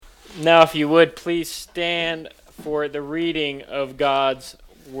Now, if you would, please stand for the reading of God's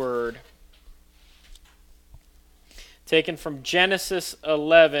Word. Taken from Genesis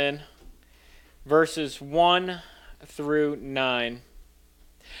 11, verses 1 through 9.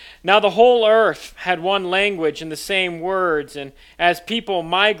 Now the whole earth had one language and the same words, and as people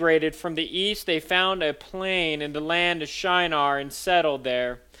migrated from the east, they found a plain in the land of Shinar and settled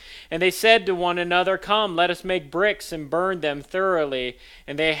there. And they said to one another, "Come, let us make bricks and burn them thoroughly."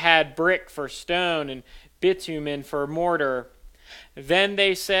 And they had brick for stone and bitumen for mortar. Then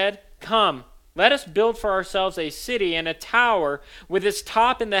they said, "Come, let us build for ourselves a city and a tower with its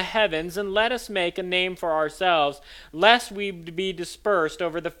top in the heavens, and let us make a name for ourselves, lest we be dispersed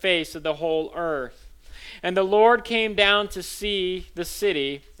over the face of the whole earth." And the Lord came down to see the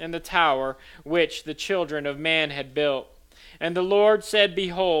city and the tower which the children of man had built. And the Lord said,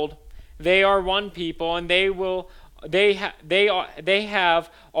 "Behold, they are one people, and they have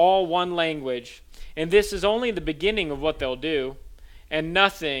all one language. And this is only the beginning of what they'll do. And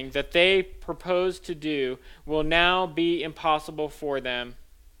nothing that they propose to do will now be impossible for them.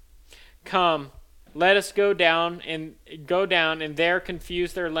 Come, let us go down and there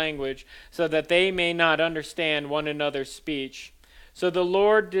confuse their language, so that they may not understand one another's speech." So the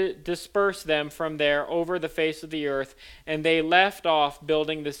Lord dispersed them from there over the face of the earth, and they left off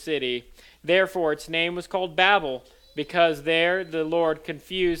building the city. Therefore its name was called Babel, because there the Lord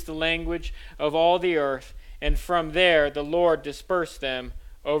confused the language of all the earth, and from there the Lord dispersed them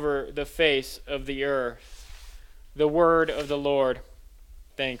over the face of the earth. The word of the Lord.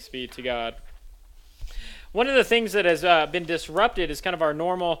 Thanks be to God. One of the things that has been disrupted is kind of our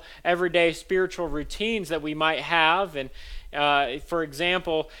normal everyday spiritual routines that we might have. And for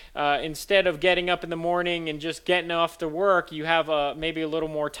example, instead of getting up in the morning and just getting off to work, you have maybe a little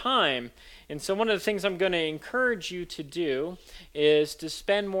more time. And so one of the things I'm going to encourage you to do is to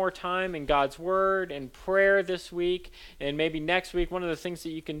spend more time in God's Word and prayer this week. And maybe next week, one of the things that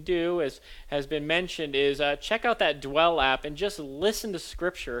you can do, as has been mentioned, is check out that Dwell app and just listen to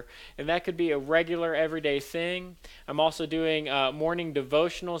Scripture. And that could be a regular, everyday thing. I'm also doing morning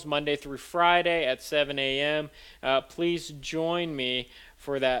devotionals Monday through Friday at 7 a.m. Please join me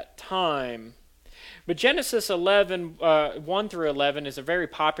for that time. But Genesis 11, 1 through 11 is a very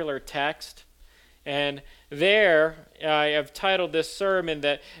popular text. And there, I have titled this sermon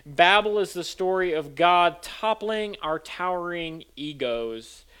that Babel is the story of God toppling our towering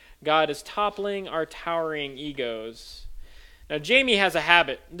egos. God is toppling our towering egos. Now, Jamie has a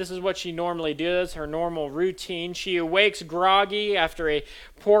habit. This is what she normally does, her normal routine. She awakes groggy after a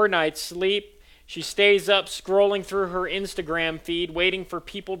poor night's sleep. She stays up scrolling through her Instagram feed, waiting for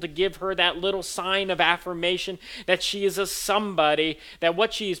people to give her that little sign of affirmation that she is a somebody, that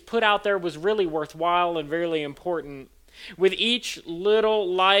what she's put out there was really worthwhile and really important. With each little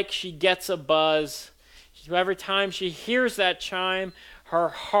like, she gets a buzz. Every time she hears that chime, her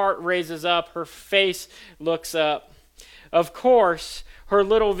heart raises up, her face looks up. Of course, her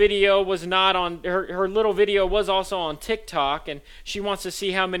little video was not on her little video was also on TikTok, and she wants to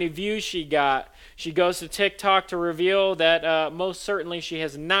see how many views she got. She goes to TikTok to reveal that most certainly she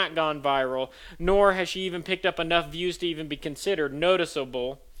has not gone viral, nor has she even picked up enough views to even be considered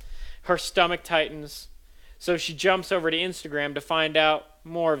noticeable. Her stomach tightens, so she jumps over to Instagram to find out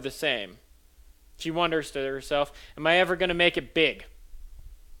more of the same. She wonders to herself, am I ever going to make it big?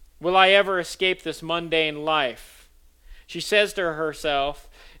 Will I ever escape this mundane life? She says to herself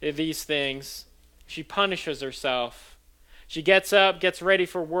these things. She punishes herself. She gets up, gets ready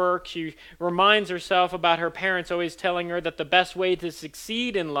for work. She reminds herself about her parents always telling her that the best way to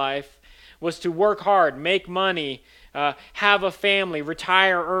succeed in life was to work hard, make money, have a family,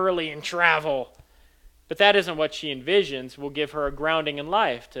 retire early, and travel. But that isn't what she envisions will give her a grounding in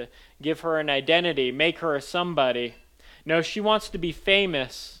life, to give her an identity, make her a somebody. No, she wants to be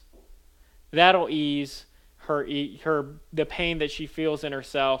famous. That'll ease the pain that she feels in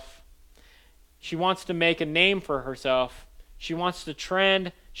herself. She wants to make a name for herself. She wants to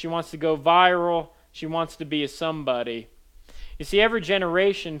trend. She wants to go viral. She wants to be a somebody. You see, every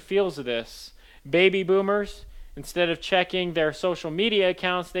generation feels this. Baby boomers, instead of checking their social media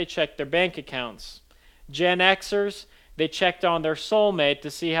accounts, they check their bank accounts. Gen Xers, they checked on their soulmate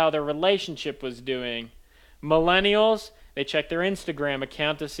to see how their relationship was doing. Millennials, they check their Instagram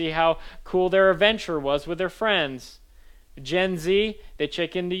account to see how cool their adventure was with their friends. Gen Z, they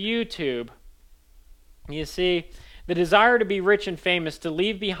check into YouTube. You see, the desire to be rich and famous, to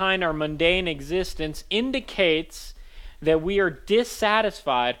leave behind our mundane existence, indicates that we are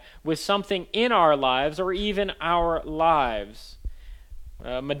dissatisfied with something in our lives or even our lives.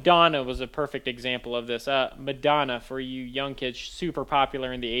 Madonna was a perfect example of this. Madonna, for you young kids, super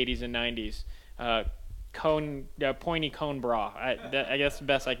popular in the 80s and 90s. Pointy cone bra. I guess the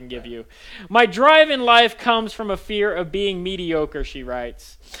best I can give you. My drive in life comes from a fear of being mediocre, she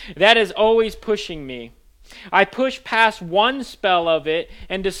writes. That is always pushing me. I push past one spell of it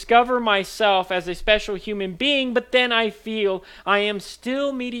and discover myself as a special human being, but then I feel I am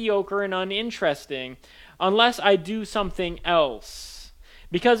still mediocre and uninteresting unless I do something else.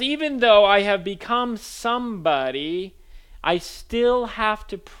 Because even though I have become somebody, I still have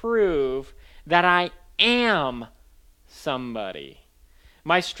to prove that I am somebody.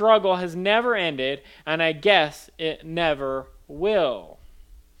 My struggle has never ended, and I guess it never will.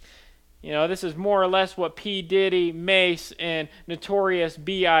 You know, this is more or less what P. Diddy, Mace, and Notorious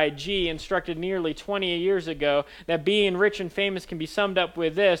B.I.G. instructed nearly 20 years ago, that being rich and famous can be summed up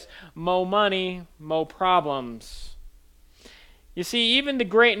with this: mo money, mo problems. You see, even the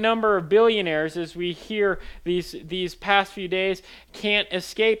great number of billionaires, as we hear these past few days, can't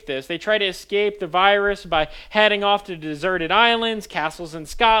escape this. They try to escape the virus by heading off to deserted islands, castles in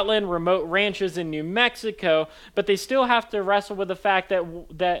Scotland, remote ranches in New Mexico, but they still have to wrestle with the fact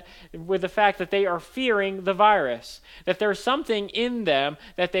that they are fearing the virus, that there's something in them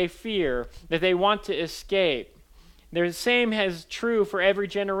that they fear, that they want to escape. The same is true for every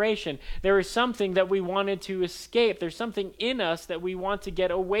generation. There is something that we wanted to escape. There's something in us that we want to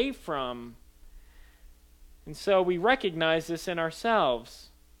get away from. And so we recognize this in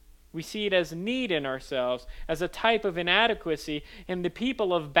ourselves. We see it as need in ourselves, as a type of inadequacy. And the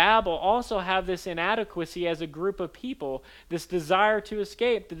people of Babel also have this inadequacy as a group of people, this desire to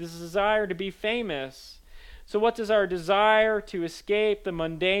escape, this desire to be famous. So what does our desire to escape the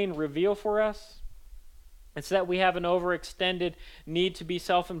mundane reveal for us? It's that we have an overextended need to be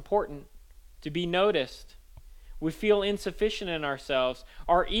self-important, to be noticed. We feel insufficient in ourselves.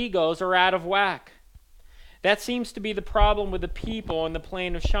 Our egos are out of whack. That seems to be the problem with the people in the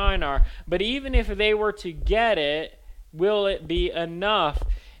plain of Shinar. But even if they were to get it, will it be enough?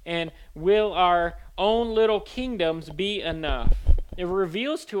 And will our own little kingdoms be enough? It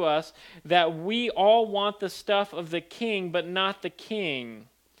reveals to us that we all want the stuff of the king, but not the king.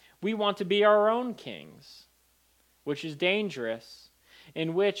 We want to be our own kings, which is dangerous,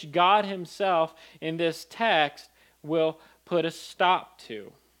 in which God himself in this text will put a stop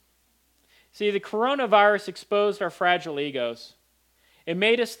to. See, the coronavirus exposed our fragile egos. It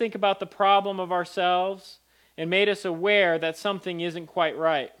made us think about the problem of ourselves and made us aware that something isn't quite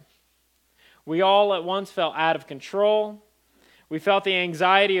right. We all at once felt out of control. We felt the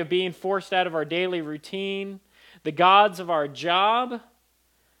anxiety of being forced out of our daily routine. The gods of our job,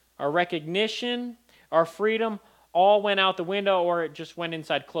 our recognition, our freedom, all went out the window, or it just went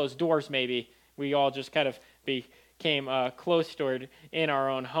inside closed doors maybe. We all just kind of became cloistered in our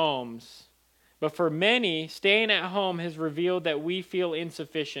own homes. But for many, staying at home has revealed that we feel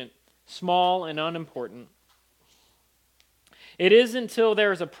insufficient, small, and unimportant. It isn't until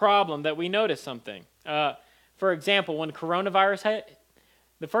there's a problem that we notice something. For example, when coronavirus hit,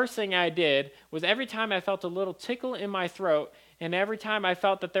 the first thing I did was every time I felt a little tickle in my throat, and every time I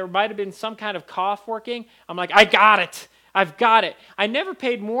felt that there might have been some kind of cough working, I'm like, I got it. I've got it. I never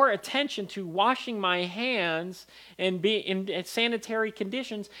paid more attention to washing my hands and be in sanitary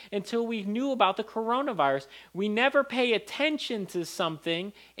conditions until we knew about the coronavirus. We never pay attention to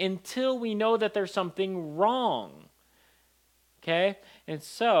something until we know that there's something wrong. Okay? And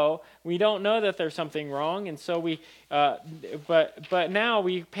so we don't know that there's something wrong, and so but now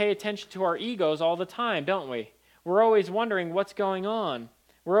we pay attention to our egos all the time, don't we? We're always wondering what's going on.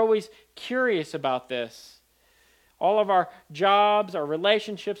 We're always curious about this. All of our jobs, our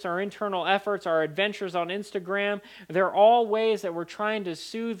relationships, our internal efforts, our adventures on Instagram, they're all ways that we're trying to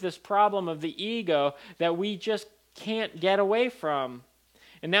soothe this problem of the ego that we just can't get away from.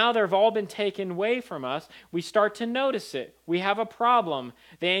 And now they've all been taken away from us. We start to notice it. We have a problem.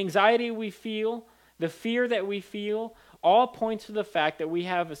 The anxiety we feel, the fear that we feel, all point to the fact that we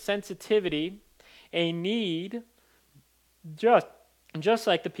have a sensitivity, a need, just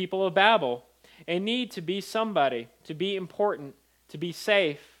like the people of Babel, a need to be somebody, to be important, to be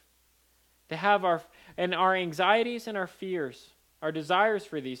safe, to have our anxieties and our fears, our desires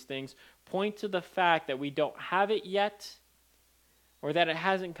for these things point to the fact that we don't have it yet, or that it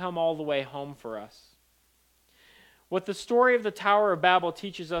hasn't come all the way home for us. What the story of the Tower of Babel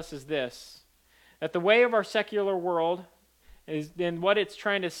teaches us is this, that the way of our secular world is, and what it's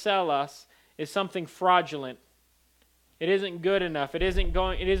trying to sell us is something fraudulent. It isn't good enough. It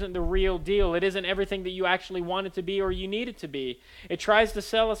isn't the real deal. It isn't everything that you actually want it to be or you need it to be. It tries to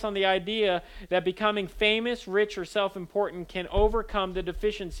sell us on the idea that becoming famous, rich, or self-important can overcome the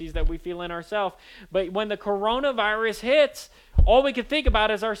deficiencies that we feel in ourselves. But when the coronavirus hits, all we can think about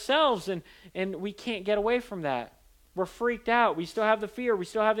is ourselves, and we can't get away from that. We're freaked out. We still have the fear. We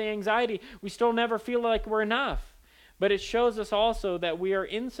still have the anxiety. We still never feel like we're enough. But it shows us also that we are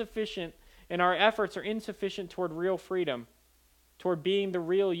insufficient, and our efforts are insufficient toward real freedom, toward being the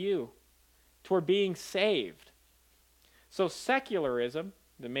real you, toward being saved. So secularism,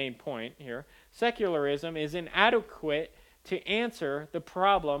 the main point here, secularism is inadequate to answer the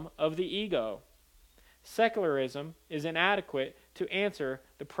problem of the ego. Secularism is inadequate to answer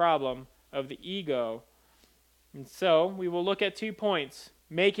the problem of the ego. And so we will look at 2 points: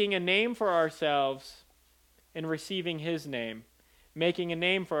 making a name for ourselves and receiving his name. Making a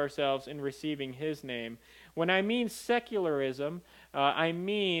name for ourselves and receiving his name. When I mean secularism, I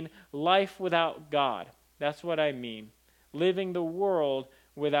mean life without God. That's what I mean. Living the world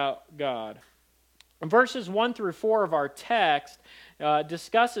without God. Verses 1 through 4 of our text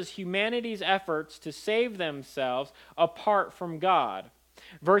discusses humanity's efforts to save themselves apart from God.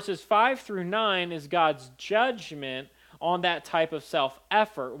 Verses 5 through 9 is God's judgment on that type of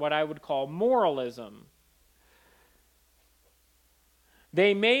self-effort, what I would call moralism.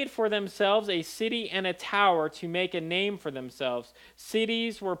 They made for themselves a city and a tower to make a name for themselves.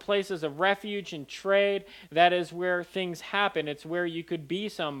 Cities were places of refuge and trade. That is where things happen. It's where you could be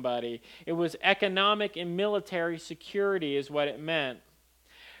somebody. It was economic and military security is what it meant.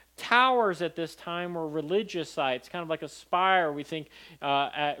 Towers at this time were religious sites, kind of like a spire, we think,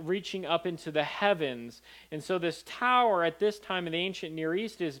 at reaching up into the heavens. And so this tower at this time in the ancient Near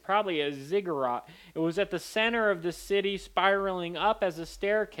East is probably a ziggurat. It was at the center of the city, spiraling up as a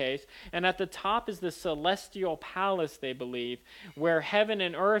staircase, and at the top is the celestial palace, they believe, where heaven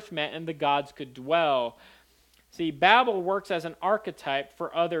and earth met and the gods could dwell. See, Babel works as an archetype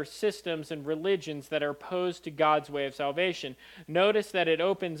for other systems and religions that are opposed to God's way of salvation. Notice that it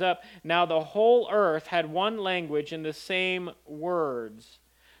opens up, now the whole earth had one language and the same words.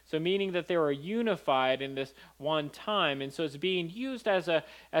 So meaning that they were unified in this one time. And so it's being used as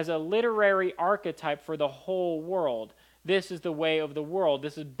a literary archetype for the whole world. This is the way of the world.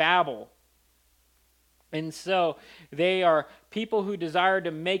 This is Babel. And so they are people who desire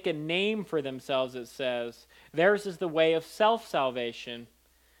to make a name for themselves, it says. Theirs is the way of self-salvation,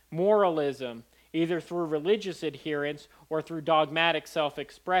 moralism, either through religious adherence or through dogmatic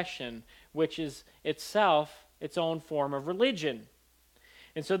self-expression, which is itself its own form of religion.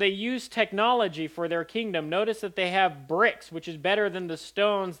 And so they use technology for their kingdom. Notice that they have bricks, which is better than the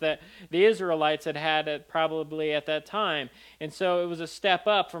stones that the Israelites had probably at that time. And so it was a step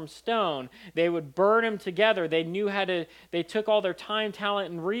up from stone. They would burn them together. They took all their time,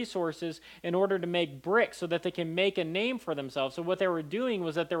 talent, and resources in order to make bricks so that they can make a name for themselves. So what they were doing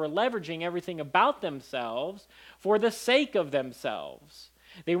was that they were leveraging everything about themselves for the sake of themselves.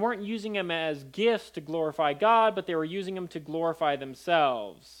 They weren't using them as gifts to glorify God, but they were using them to glorify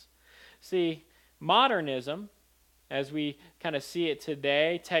themselves. See, modernism, as we kind of see it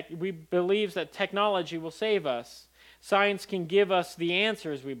today, we believe that technology will save us. Science can give us the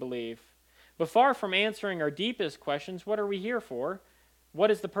answers, we believe. But far from answering our deepest questions, what are we here for?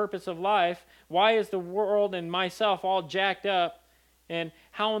 What is the purpose of life? Why is the world and myself all jacked up? And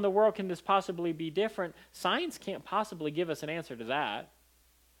how in the world can this possibly be different? Science can't possibly give us an answer to that.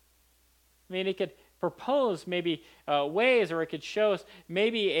 I mean, it could propose maybe ways, or it could show us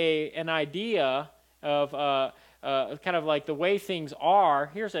maybe an idea of kind of like the way things are.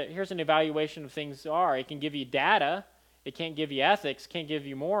 Here's an evaluation of things are. It can give you data. It can't give you ethics. Can't give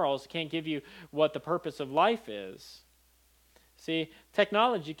you morals. Can't give you what the purpose of life is. See,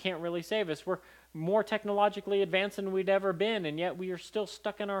 technology can't really save us. We're more technologically advanced than we'd ever been, and yet we are still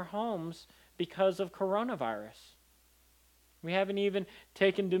stuck in our homes because of coronavirus. We haven't even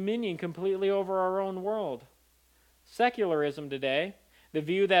taken dominion completely over our own world. Secularism today, the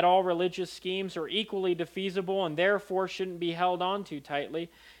view that all religious schemes are equally defeasible and therefore shouldn't be held on too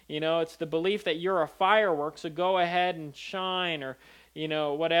tightly. It's the belief that you're a firework, so go ahead and shine, or,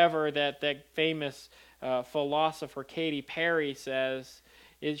 whatever that famous philosopher Katy Perry says.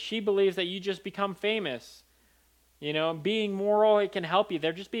 She believes that you just become famous. Being moral, it can help you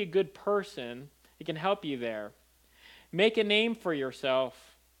there. Just be a good person. It can help you there. Make a name for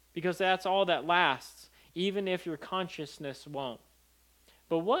yourself, because that's all that lasts, even if your consciousness won't.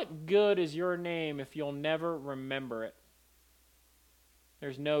 But what good is your name if you'll never remember it?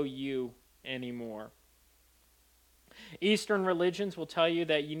 There's no you anymore. Eastern religions will tell you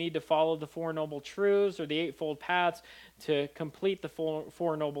that you need to follow the Four Noble Truths or the Eightfold Paths to complete the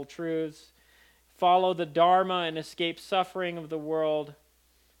Four Noble Truths. Follow the Dharma and escape suffering of the world.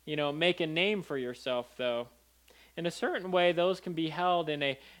 Make a name for yourself, though. In a certain way, those can be held in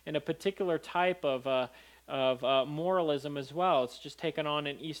a particular type of moralism as well. It's just taken on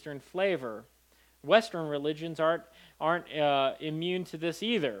an Eastern flavor. Western religions aren't immune to this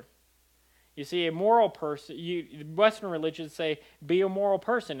either. You see, a moral person, Western religions say, be a moral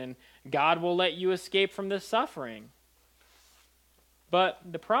person, and God will let you escape from this suffering. But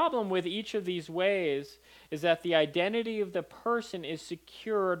the problem with each of these ways is that the identity of the person is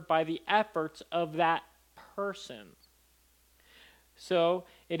secured by the efforts of that person. So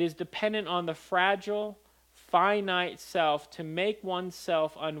it is dependent on the fragile, finite self to make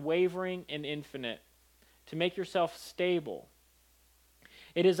oneself unwavering and infinite, to make yourself stable.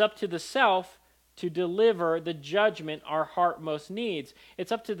 It is up to the self to deliver the judgment our heart most needs.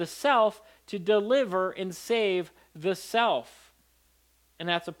 It's up to the self to deliver and save the self. And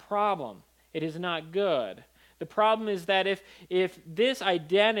that's a problem. It is not good. The problem is that if this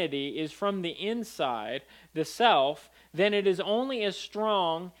identity is from the inside, the self, then it is only as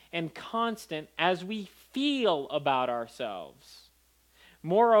strong and constant as we feel about ourselves.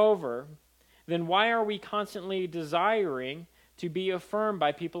 Moreover, then why are we constantly desiring to be affirmed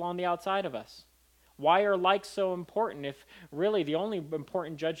by people on the outside of us? Why are likes so important if really the only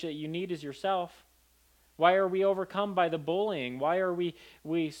important judge that you need is yourself? Why are we overcome by the bullying? Why are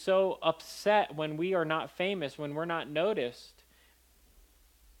we so upset when we are not famous, when we're not noticed?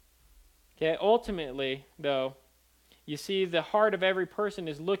 Okay, ultimately, though, you see, the heart of every person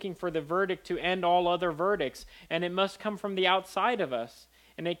is looking for the verdict to end all other verdicts, and it must come from the outside of us,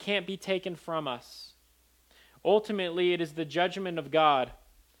 and it can't be taken from us. Ultimately, it is the judgment of God.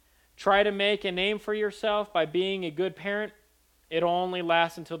 Try to make a name for yourself by being a good parent. It'll only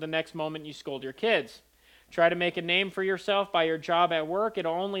last until the next moment you scold your kids. Try to make a name for yourself by your job at work.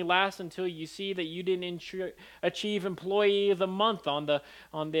 It'll only last until you see that you didn't achieve Employee of the Month on the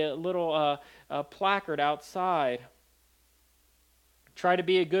little placard outside. Try to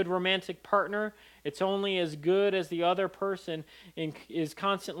be a good romantic partner. It's only as good as the other person is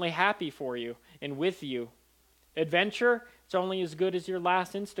constantly happy for you and with you. Adventure, it's only as good as your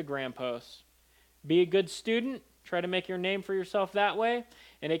last Instagram post. Be a good student. Try to make your name for yourself that way.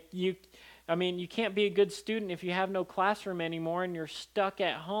 And you can't be a good student if you have no classroom anymore and you're stuck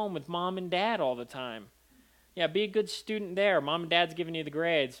at home with mom and dad all the time. Yeah, be a good student there. Mom and dad's giving you the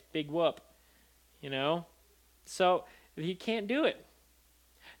grades. Big whoop. So you can't do it.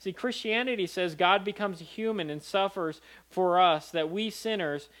 See, Christianity says God becomes human and suffers for us that we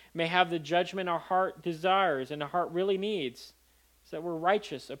sinners may have the judgment our heart desires and our heart really needs, so that we're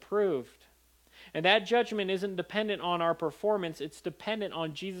righteous, approved. And that judgment isn't dependent on our performance, it's dependent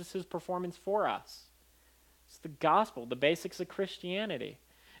on Jesus' performance for us. It's the gospel, the basics of Christianity.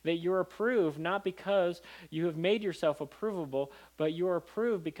 That you're approved not because you have made yourself approvable, but you're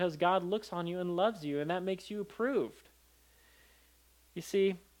approved because God looks on you and loves you, and that makes you approved. You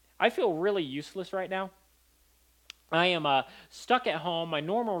see, I feel really useless right now. I am stuck at home. My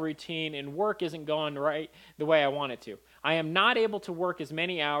normal routine and work isn't going right the way I want it to. I am not able to work as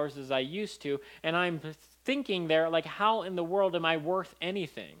many hours as I used to, and I'm thinking there, like, how in the world am I worth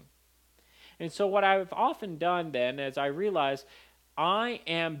anything? And so what I've often done then is I realize I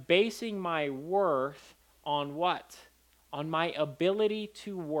am basing my worth on what? On my ability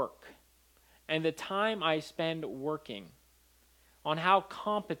to work and the time I spend working, on how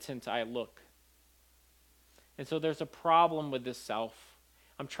competent I look. And so there's a problem with this self.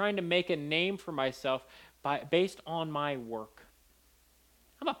 I'm trying to make a name for myself based on my work.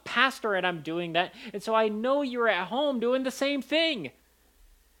 I'm a pastor and I'm doing that, and so I know you're at home doing the same thing.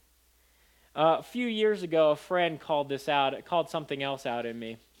 A few years ago, a friend called something else out in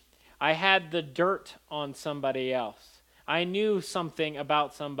me. I had the dirt on somebody else. I knew something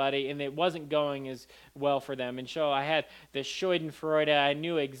about somebody, and it wasn't going as well for them. And so I had the schadenfreude. I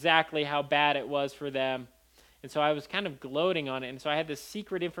knew exactly how bad it was for them. And so I was kind of gloating on it. And so I had this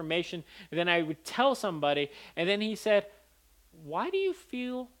secret information. And then I would tell somebody, and then he said, "Why do you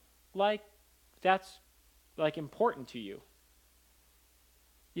feel like that's important to you?"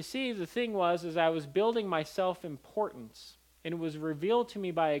 You see, the thing was, I was building my self-importance, and it was revealed to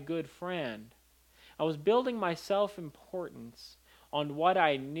me by a good friend. I was building my self-importance on what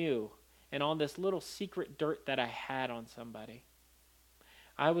I knew and on this little secret dirt that I had on somebody.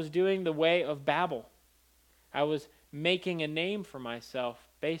 I was doing the way of Babel. I was making a name for myself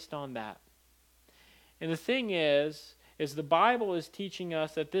based on that. And the thing is is the Bible is teaching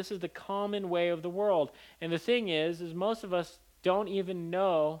us that this is the common way of the world. And the thing is most of us don't even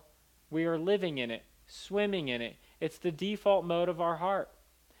know we are living in it, swimming in it. It's the default mode of our heart.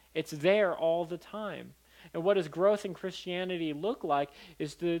 It's there all the time. And what does growth in Christianity look like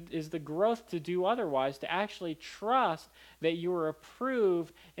is the growth to do otherwise, to actually trust that you are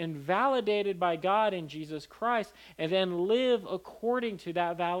approved and validated by God in Jesus Christ, and then live according to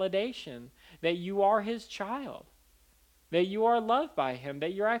that validation, that you are his child, that you are loved by him,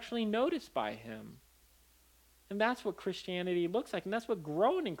 that you're actually noticed by him. And that's what Christianity looks like, and that's what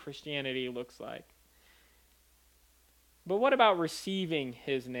growing in Christianity looks like. But what about receiving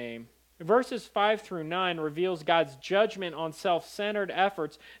his name? Verses 5 through 9 reveals God's judgment on self-centered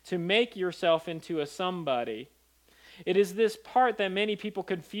efforts to make yourself into a somebody. It is this part that many people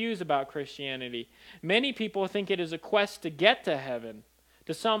confuse about Christianity. Many people think it is a quest to get to heaven,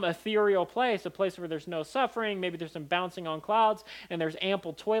 to some ethereal place, a place where there's no suffering, maybe there's some bouncing on clouds, and there's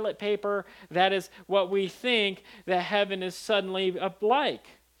ample toilet paper. That is what we think that heaven is suddenly like.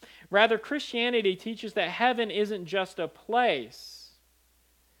 Rather, Christianity teaches that heaven isn't just a place,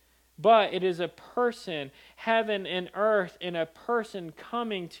 but it is a person, heaven and earth, and a person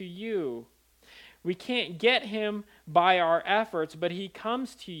coming to you. We can't get him by our efforts, but he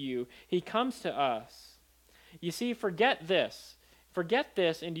comes to you. He comes to us. You see, forget this. Forget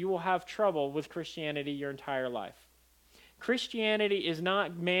this, and you will have trouble with Christianity your entire life. Christianity is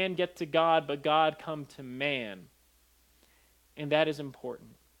not man get to God, but God come to man. And that is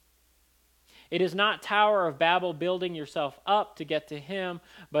important. It is not Tower of Babel building yourself up to get to him,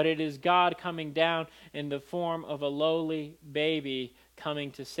 but it is God coming down in the form of a lowly baby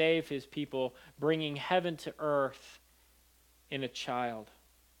coming to save his people, bringing heaven to earth in a child.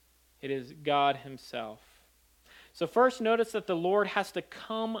 It is God himself. So first notice that the Lord has to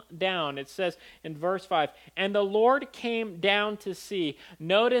come down. It says in verse 5, and the Lord came down to see.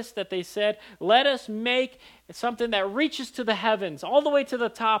 Notice that they said, let us make something that reaches to the heavens, all the way to the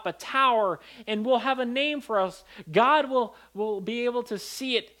top, a tower, and we'll have a name for us. God will be able to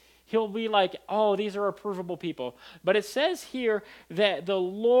see it. He'll be like, oh, these are approvable people. But it says here that the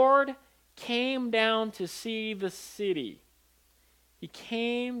Lord came down to see the city. He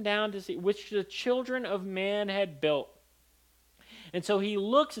came down to see, which the children of man had built. And so he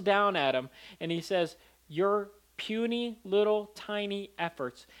looks down at them and he says, your puny little tiny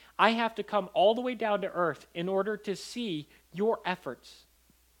efforts, I have to come all the way down to earth in order to see your efforts.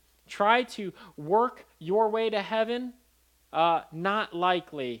 Try to work your way to heaven? Not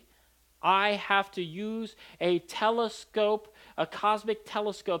likely. I have to use a telescope, a cosmic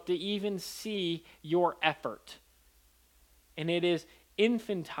telescope, to even see your effort. And it is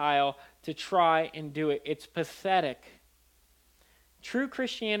infantile to try and do it. It's pathetic. True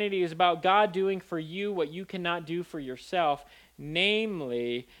Christianity is about God doing for you what you cannot do for yourself,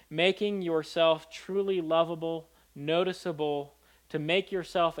 namely, making yourself truly lovable, noticeable, to make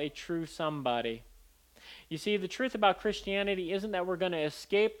yourself a true somebody. You see, the truth about Christianity isn't that we're going to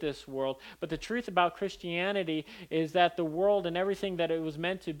escape this world, but the truth about Christianity is that the world and everything that it was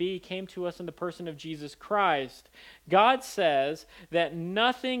meant to be came to us in the person of Jesus Christ. God says that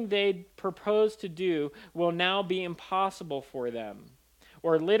nothing they propose to do will now be impossible for them.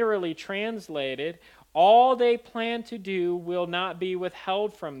 Or literally translated, all they plan to do will not be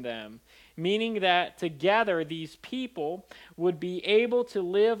withheld from them. Meaning that together these people would be able to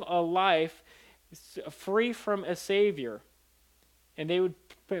live a life free from a Savior, and they would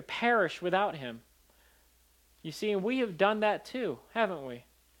perish without him. You see, and we have done that too, haven't we?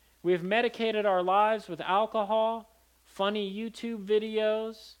 We have medicated our lives with alcohol, funny YouTube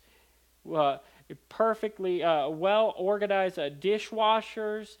videos, perfectly well-organized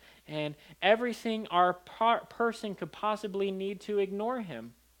dishwashers, and everything our person could possibly need to ignore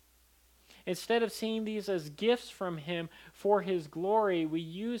him. Instead of seeing these as gifts from him for his glory, we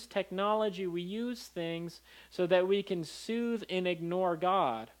use technology, we use things so that we can soothe and ignore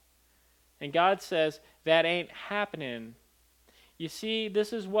God. And God says, that ain't happening. You see,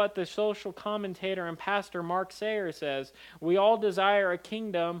 this is what the social commentator and pastor Mark Sayer says. We all desire a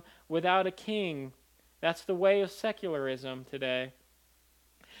kingdom without a king. That's the way of secularism today.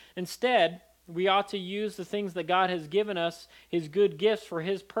 Instead, we ought to use the things that God has given us, his good gifts, for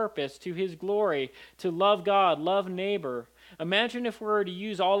his purpose, to his glory, to love God, love neighbor. Imagine if we were to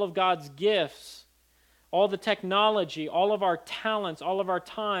use all of God's gifts, all the technology, all of our talents, all of our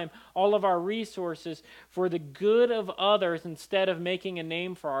time, all of our resources for the good of others instead of making a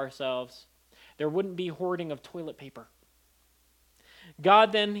name for ourselves. There wouldn't be hoarding of toilet paper.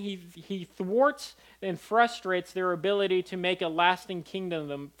 God then, he thwarts and frustrates their ability to make a lasting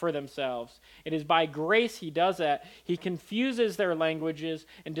kingdom for themselves. It is by grace he does that. He confuses their languages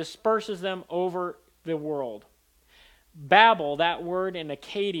and disperses them over the world. Babel, that word in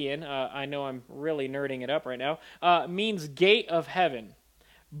Akkadian, I know I'm really nerding it up right now, means gate of heaven.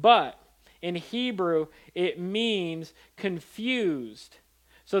 But in Hebrew, it means confused.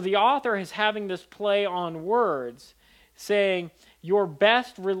 So the author is having this play on words, saying your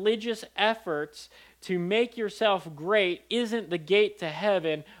best religious efforts to make yourself great isn't the gate to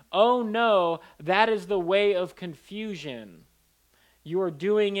heaven. Oh no, that is the way of confusion. You are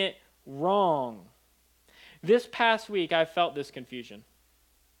doing it wrong. This past week, I felt this confusion.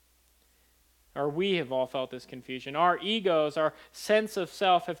 Or we have all felt this confusion. Our egos, our sense of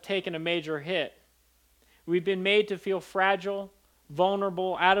self have taken a major hit. We've been made to feel fragile,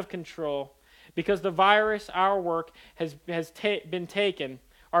 vulnerable, out of control. Because the virus, our work, has been taken.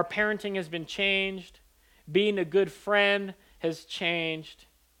 Our parenting has been changed. Being a good friend has changed.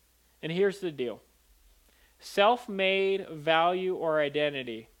 And here's the deal. Self-made value or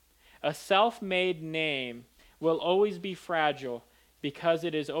identity, a self-made name, will always be fragile because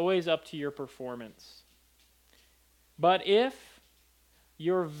it is always up to your performance. But if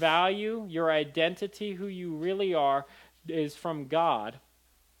your value, your identity, who you really are, is from God,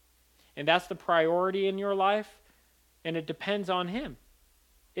 and that's the priority in your life, and it depends on Him,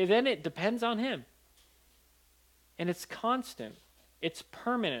 then it depends on Him. And it's constant. It's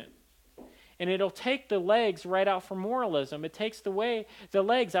permanent. And it'll take the legs right out from moralism. It takes the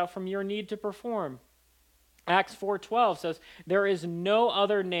legs out from your need to perform. Acts 4:12 says, there is no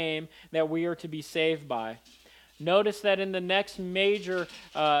other name that we are to be saved by. Notice that in the next major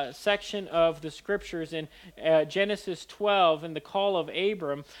section of the scriptures, in Genesis 12, in the call of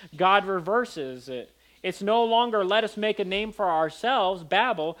Abram, God reverses it. It's no longer let us make a name for ourselves,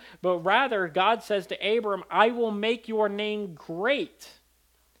 Babel, but rather God says to Abram, I will make your name great,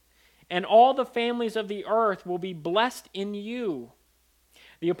 and all the families of the earth will be blessed in you.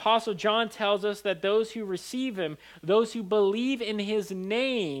 The Apostle John tells us that those who receive him, those who believe in his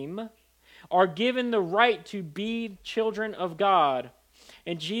name, are given the right to be children of God.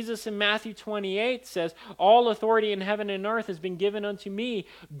 And Jesus in Matthew 28 says, all authority in heaven and earth has been given unto me.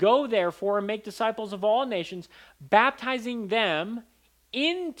 Go therefore and make disciples of all nations, baptizing them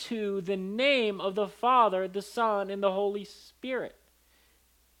into the name of the Father, the Son, and the Holy Spirit,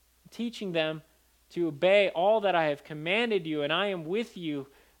 teaching them to obey all that I have commanded you, and I am with you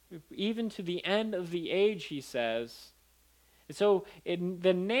even to the end of the age, he says. And so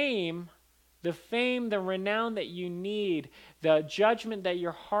the name, the fame, the renown that you need, the judgment that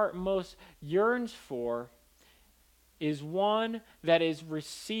your heart most yearns for, is one that is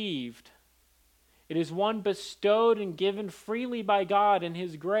received. It is one bestowed and given freely by God in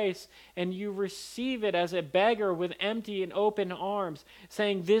his grace, and you receive it as a beggar with empty and open arms,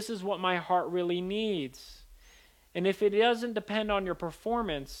 saying, this is what my heart really needs. And if it doesn't depend on your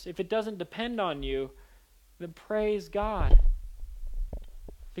performance, if it doesn't depend on you, then praise God.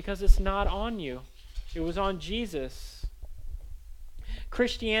 Because it's not on you. It was on Jesus.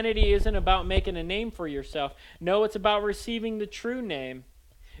 Christianity isn't about making a name for yourself. No, it's about receiving the true name.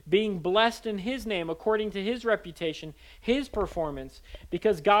 Being blessed in his name according to his reputation, his performance.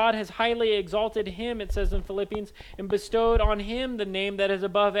 Because God has highly exalted him, it says in Philippians, and bestowed on him the name that is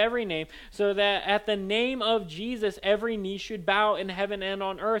above every name, so that at the name of Jesus every knee should bow in heaven and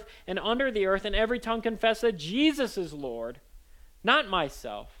on earth and under the earth, and every tongue confess that Jesus is Lord, not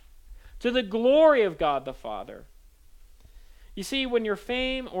myself, to the glory of God the Father. You see, when your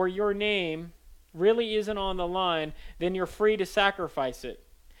fame or your name really isn't on the line, then you're free to sacrifice it.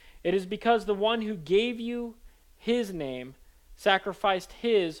 It is because the one who gave you his name sacrificed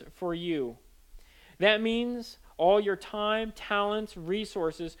his for you. That means all your time, talents,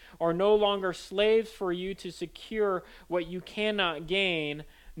 resources are no longer slaves for you to secure what you cannot gain,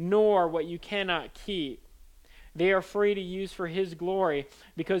 nor what you cannot keep. They are free to use for his glory,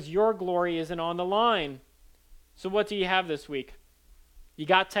 because your glory isn't on the line. So what do you have this week? You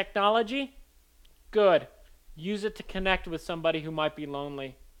got technology? Good. Use it to connect with somebody who might be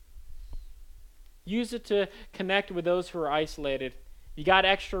lonely. Use it to connect with those who are isolated. You got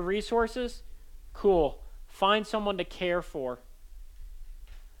extra resources? Cool. Find someone to care for.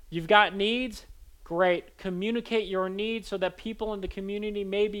 You've got needs? Great. Communicate your needs so that people in the community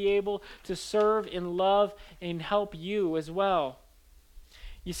may be able to serve and love and help you as well.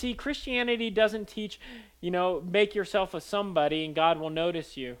 You see, Christianity doesn't teach, make yourself a somebody and God will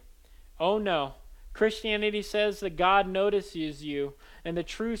notice you. Oh no. Christianity says that God notices you, and the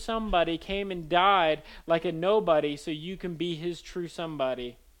true somebody came and died like a nobody so you can be his true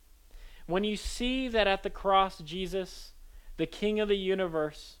somebody. When you see that at the cross, Jesus, the King of the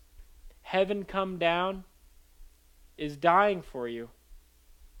universe, heaven come down, is dying for you,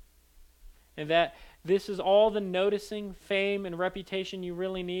 and that this is all the noticing, fame, and reputation you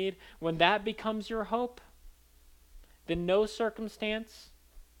really need, when that becomes your hope, then no circumstance,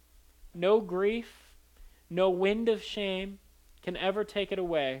 no grief, no wind of shame can ever take it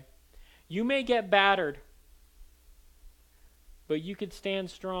away. You may get battered, but you could stand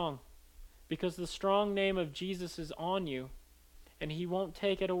strong, because the strong name of Jesus is on you, and he won't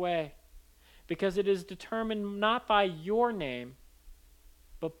take it away, because it is determined not by your name,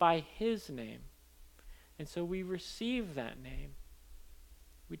 but by his name. And so we receive that name.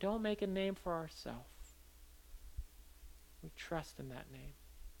 We don't make a name for ourselves. We trust in that name.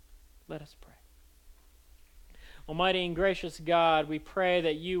 Let us pray. Almighty and gracious God, we pray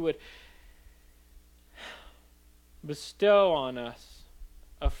that you would bestow on us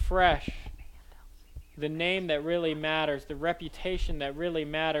afresh the name that really matters, the reputation that really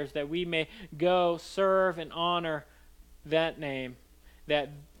matters, that we may go serve and honor that name, that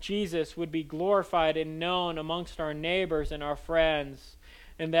Jesus would be glorified and known amongst our neighbors and our friends,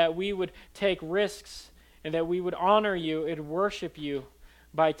 and that we would take risks, and that we would honor you and worship you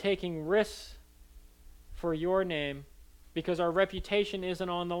by taking risks for your name, because our reputation isn't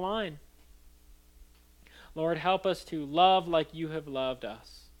on the line. Lord, help us to love like you have loved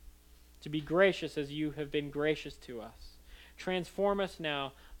us, to be gracious as you have been gracious to us. Transform us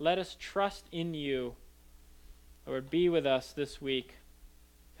now. Let us trust in you. Lord, be with us this week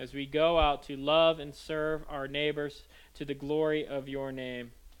as we go out to love and serve our neighbors to the glory of your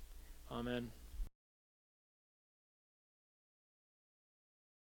name. Amen.